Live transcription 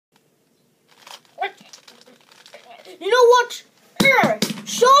You know what?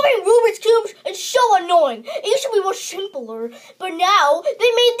 Solving Rubik's Cubes is so annoying. It used to be more simpler, but now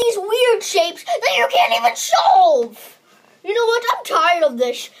they made these weird shapes that you can't even solve. You know what? I'm tired of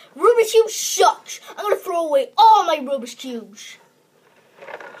this. Rubik's Cube sucks. I'm going to throw away all my Rubik's Cubes.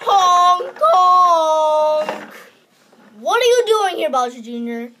 Honk, honk. What are you doing here, Bowser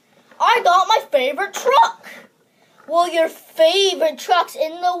Jr.? I got my favorite truck. Well, your favorite truck's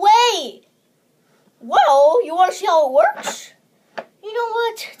in the way. Well, you want to see how it works? You know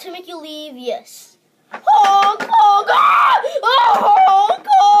what? To make you leave, yes. Honk, honk, ah! Oh, honk,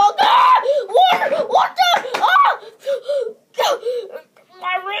 honk, ah! What the? Ah!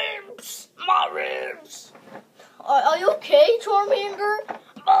 My ribs. Are you okay, Charmander?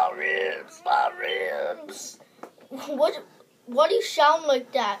 My ribs. What do you sound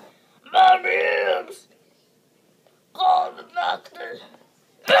like that? My ribs. Call the doctor.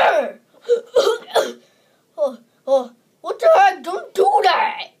 What the heck? Don't do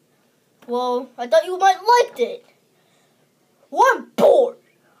that. Well, I thought you might like it. Well, I'm bored.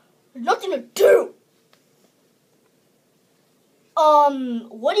 There's nothing to do.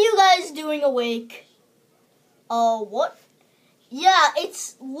 What are you guys doing awake? What? Yeah,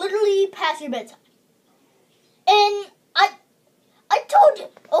 it's literally past your bedtime. And I told you,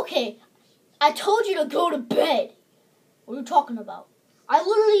 okay, I told you to go to bed. What are you talking about? I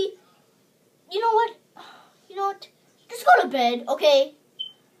literally, you know what? Just go to bed, okay?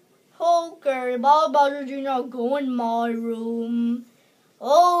 Okay, Bowser Jr., I'll go in my room.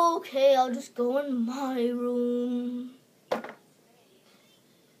 Okay, I'll just go in my room.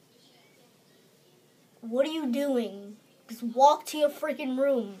 What are you doing? Just walk to your freaking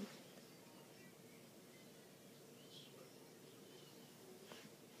room.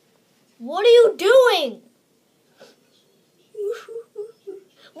 What are you doing?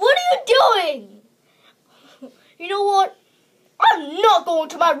 What are you doing? You know what? I'm not going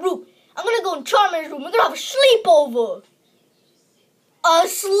to my room. I'm going to go in Charmander's room. We're going to have a sleepover. A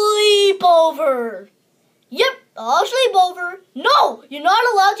sleepover. Yep, a sleepover. No, you're not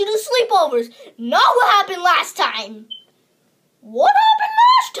allowed to do sleepovers. Not what happened last time. What happened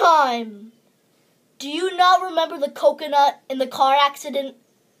last time? Do you not remember the coconut in the car accident?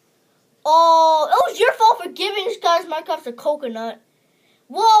 Oh, it was your fault for giving this guy's Minecraft a coconut.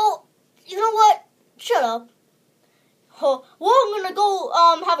 Well, you know what? Shut up. Well, I'm gonna go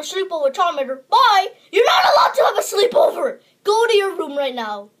have a sleepover with Charmander. Bye! You're not allowed to have a sleepover! Go to your room right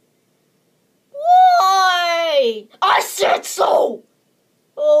now. Why? I said so!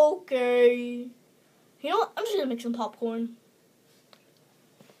 Okay. You know what? I'm just gonna make some popcorn.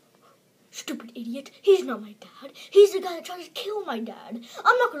 Stupid idiot. He's not my dad. He's the guy that tried to kill my dad.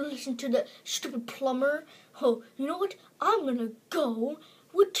 I'm not gonna listen to the stupid plumber. Oh, you know what? I'm gonna go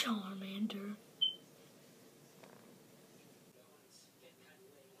with Charmander.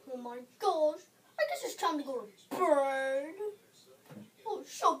 Oh my gosh. I guess it's time to go to bed. Oh,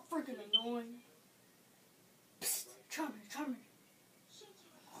 it's so freaking annoying. Psst, Charmander.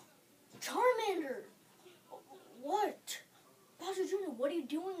 Charmander! What? Bowser Jr., what are you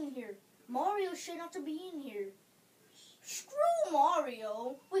doing in here? Mario should not to be in here. Screw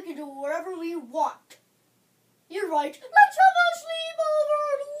Mario. We can do whatever we want. You're right. Let's have a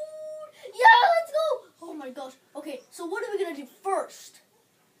sleepover, dude. Yeah, let's go. Oh my gosh. Okay, so what are we gonna do first?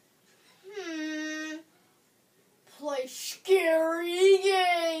 Play scary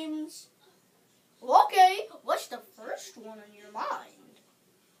games. Okay, what's the first one on your mind?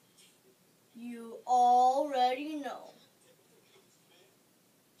 You already know.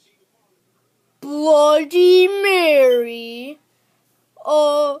 Bloody Mary.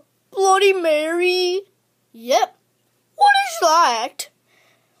 Bloody Mary? Yep. What is that?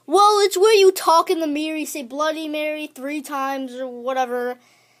 Well, it's where you talk in the mirror, you say Bloody Mary 3 times or whatever.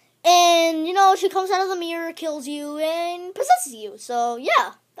 And, you know, she comes out of the mirror, kills you, and possesses you. So,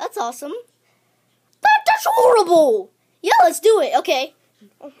 yeah, that's awesome. That's horrible! Yeah, let's do it, okay.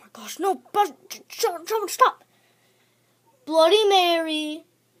 Oh my gosh, no, stop. Bloody Mary.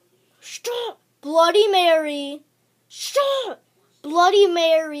 Stop. Bloody Mary. Stop. Bloody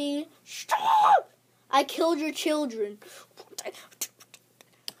Mary. Stop. I killed your children.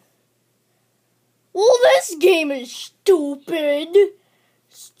 Well, this game is stupid.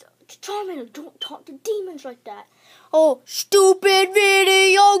 Charmander, don't talk to demons like that. Oh, stupid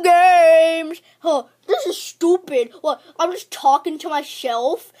video games. Oh, this is stupid. What? I'm just talking to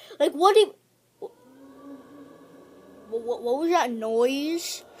myself. Like, what was that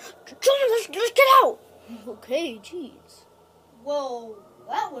noise? Let's get out. Okay, jeez. Well,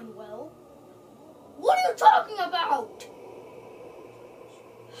 that went well. What are you talking about?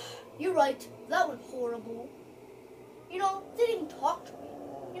 You're right. That went horrible. They didn't talk to me.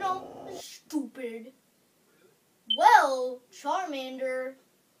 It's stupid. Well, Charmander,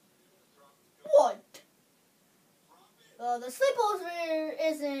 what? The sleepover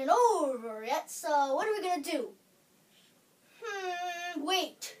isn't over yet, so what are we gonna do?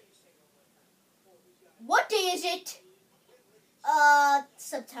 Wait. What day is it?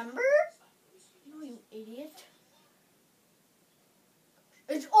 September? No, you idiot.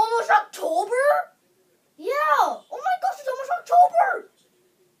 It's almost October? Yeah. Oh my gosh, it's almost October.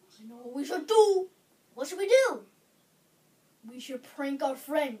 I know what we should do. What should we do? We should prank our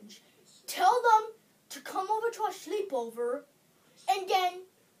friends. Tell them to come over to our sleepover, and then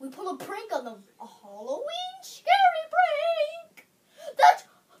we pull a prank on them. A Halloween scary prank. That's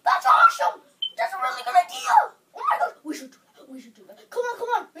awesome. That's a really good idea. Oh my gosh, we should do that. Come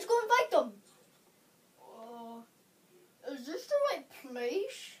on. Let's go invite them. Is this the right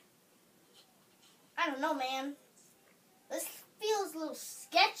place? I don't know, man. This feels a little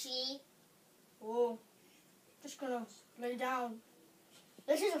sketchy. Oh, just gonna lay down.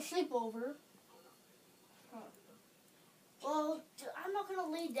 This is a sleepover. Well, I'm not gonna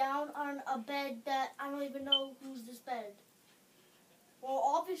lay down on a bed that I don't even know whose this bed. Well,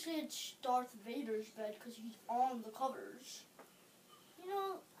 obviously it's Darth Vader's bed because he's on the covers. You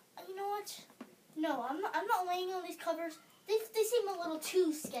know what? No, I'm not laying on these covers. They seem a little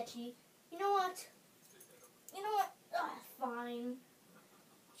too sketchy. You know what? Fine.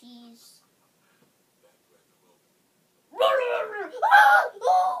 Jeez.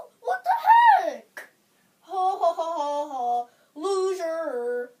 Oh, what the heck? Ha,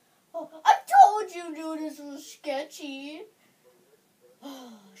 loser. Oh, I told you, dude, this was sketchy.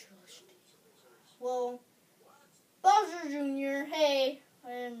 Well, Bowser Jr., hey,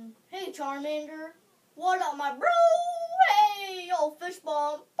 and hey, Charmander, what up, my bro? Hey, yo, fish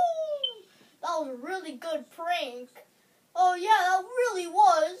bomb, boom. That was a really good prank. Oh yeah, that really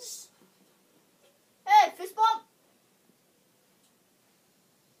was. Hey, fist bump.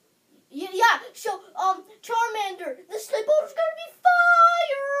 Yeah. So, Charmander, the sleepover's gonna be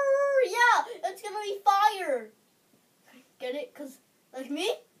fire. Yeah, it's gonna be fire. Get it? 'Cause like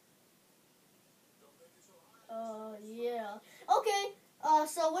me. Yeah. Okay.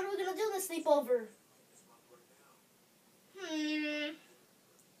 So what are we gonna do in the sleepover?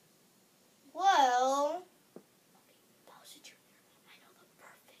 Well. Bowser Jr., I know the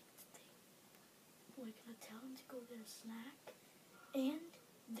perfect thing. We're gonna tell him to go get a snack, and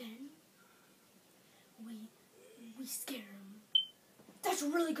then we scare him. That's a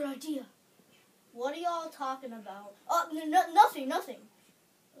really good idea. What are y'all talking about? Nothing.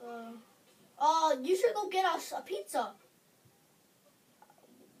 You should go get us a pizza.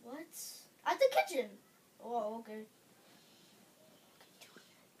 What? At the kitchen. Oh, okay.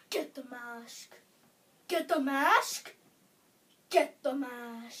 Get the mask. Get the mask. Get the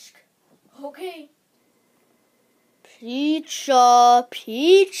mask. Okay. Pizza.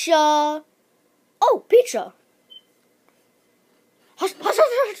 Oh, pizza.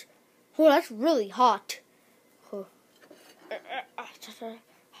 Oh, that's really hot.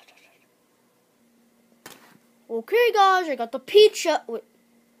 Okay, guys, I got the pizza. Wait.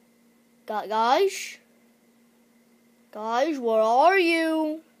 Guys, where are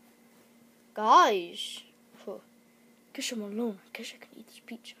you? Guys. Guess I'm alone. I guess I can eat this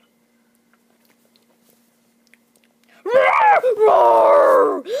pizza.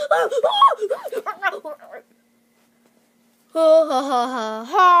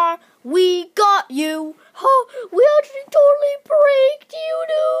 Ha, we got you. We actually totally pranked you,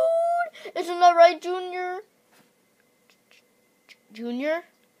 dude. Isn't that right, Junior?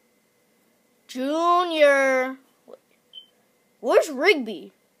 Junior. Where's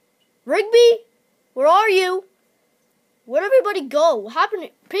Rigby? Rigby? Where are you? Where'd everybody go? What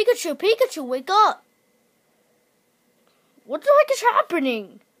happened? Pikachu, wake up. What the heck is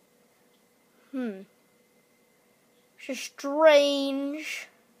happening? This is strange.